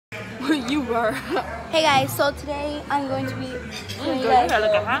You were. Hey guys, so today I'm going to be doing You gotta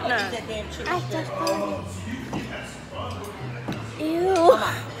look at hot now. I just farted. Ew.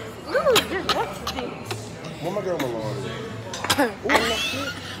 What's this? What my girl Malone?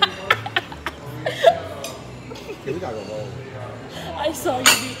 Yeah, we gotta go home. I saw you.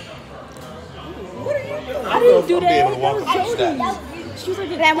 What are you doing? I didn't do I'm being able that. to walk up the steps. She was like,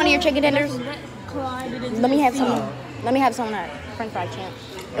 Can I have one of your chicken tenders? Let Let me have some. Let me have some of that French fry champ.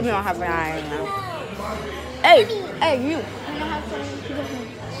 If we don't have fry, now. Hey, you. Can I have some?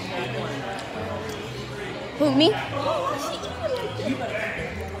 Who, me?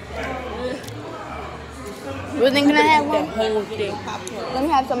 You think can I have one? whole thing. Let me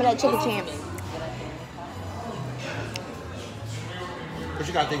have some of that chicken champ. But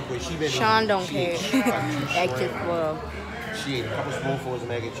you gotta think, when she been Sean don't she ate care. like That's just well. She ate a couple spoonfuls of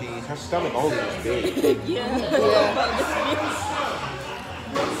mac and cheese. Her stomach only was big.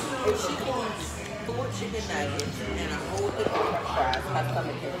 If she can 4 chicken nuggets and a whole thing of french fries, my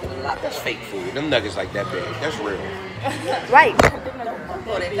stomach can fit a lot. That's fake food. Them nuggets like that big. That's real. Right.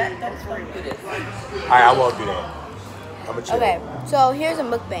 That's very good. Alright, I won't do that. I'm a chill. Okay, so here's a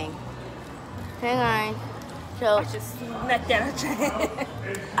mukbang. Hang on. So Just not that.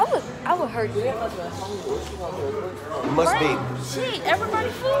 I would hurt you. It must be. Shit, everybody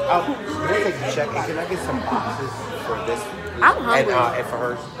food. Oh, can I take the check? And can I get some boxes for this? I'm hungry. And for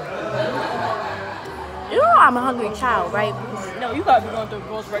hers? You know I'm a hungry child, right? No, you gotta be going through a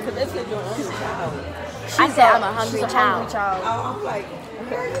grocery because they said you're a hungry child. I said I'm a hungry child. I'm like,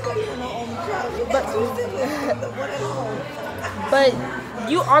 girl, you know you're no only child. You got 2 siblings. What at home? But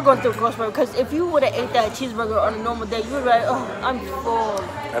you are going through a grocery because if you would have ate that cheeseburger on a normal day, you would be like, oh, I'm full.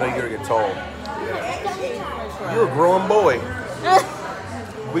 I know you're gonna get told. You're a grown boy.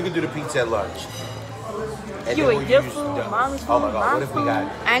 We can do the pizza at lunch. And You then ate we'll your use food, the- mommy's Oh my food, God, what my if we got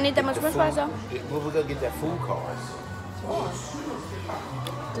I ain't need that much the french fries though. food? Well, we're gonna get that food cost.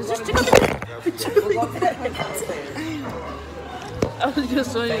 Does this chicken? I was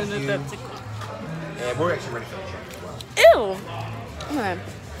just showing you Thank that you. chicken. And we're actually ready for the check as well. Ew. Okay.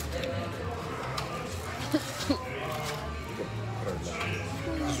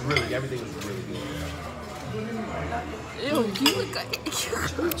 It's really, everything is really good. Ew, you look like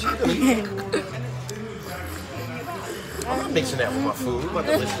I'm not mixing that with my food. My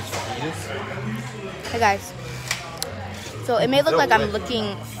delicious fajitas. Hey guys. So it may look like I'm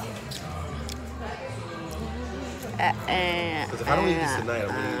looking Because if I don't eat this tonight, I'm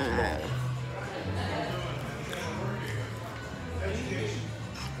gonna eat tomorrow.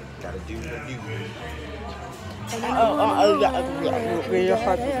 Gotta do what you do.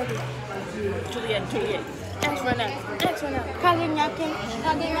 Juliet. Ask right now. Ask right now. Can I get a napkin? Can I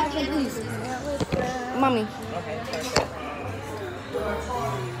get a napkin, please? Mommy.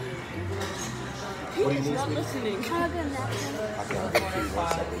 What do you need, sweetie? Listening. Can I get a napkin? Okay, I'll get you 1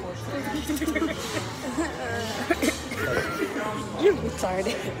 second. You're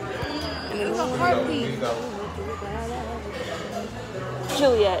retarded. It's a Here heartbeat. you go.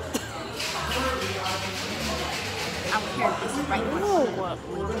 Juliet. I'm here. This is right now.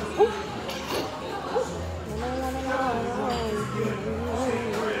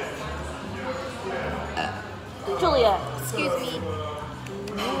 Juliet. Excuse me.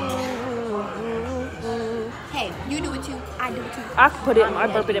 Hey, you do it too. I do it too. I could put it. I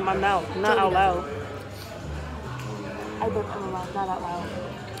burp it in my mouth, not out loud. I burp in my mouth, not out loud.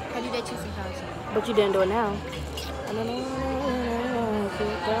 I do that too sometimes. But you didn't do it now.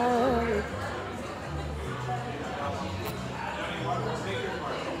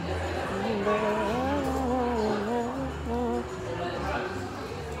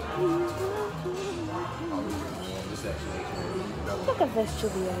 Look at this,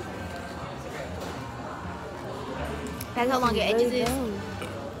 Juliet. That's how long your edges is.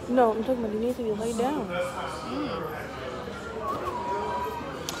 No, I'm talking about you need to be laid down.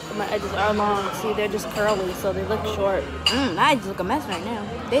 But my edges are long. See, they're just curly, so they look short. My edges look a mess right now.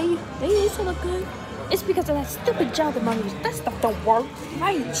 They used to look good. It's because of that stupid gel that mommy used. That stuff don't work.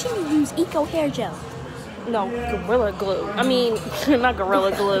 Right, she need to use Eco Hair Gel. No, Gorilla Glue. I mean, not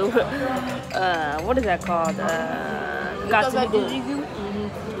Gorilla Glue. What is that called? Got to be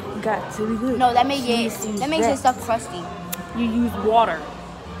good. Got to be good. No, that makes your stuff crusty. You use water.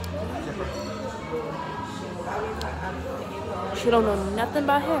 She don't know nothing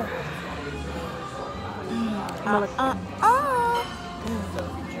about hair.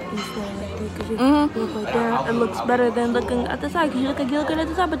 Look like that. It looks better than looking at the side. Because you look like you're looking at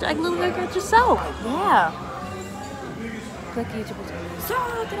the side, but you act look like at yourself. Yeah. Like YouTubers.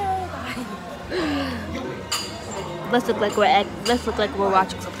 Let's look like we're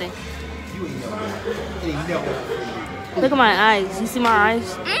watching something. You ain't know that. Ain't know that. Look at my eyes. You see my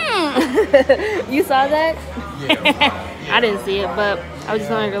eyes? You saw that? Yeah. I didn't see it, but I was just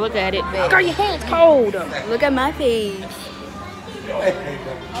going to look at it. Girl, your hand's cold. Look at my face.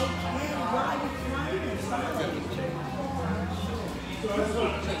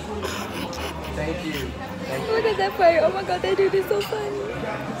 Thank you. Thank you. Look at that part. Oh my god, that dude is so funny.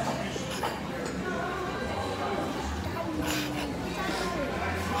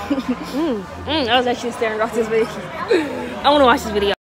 I was actually staring off this video. I want to watch this video.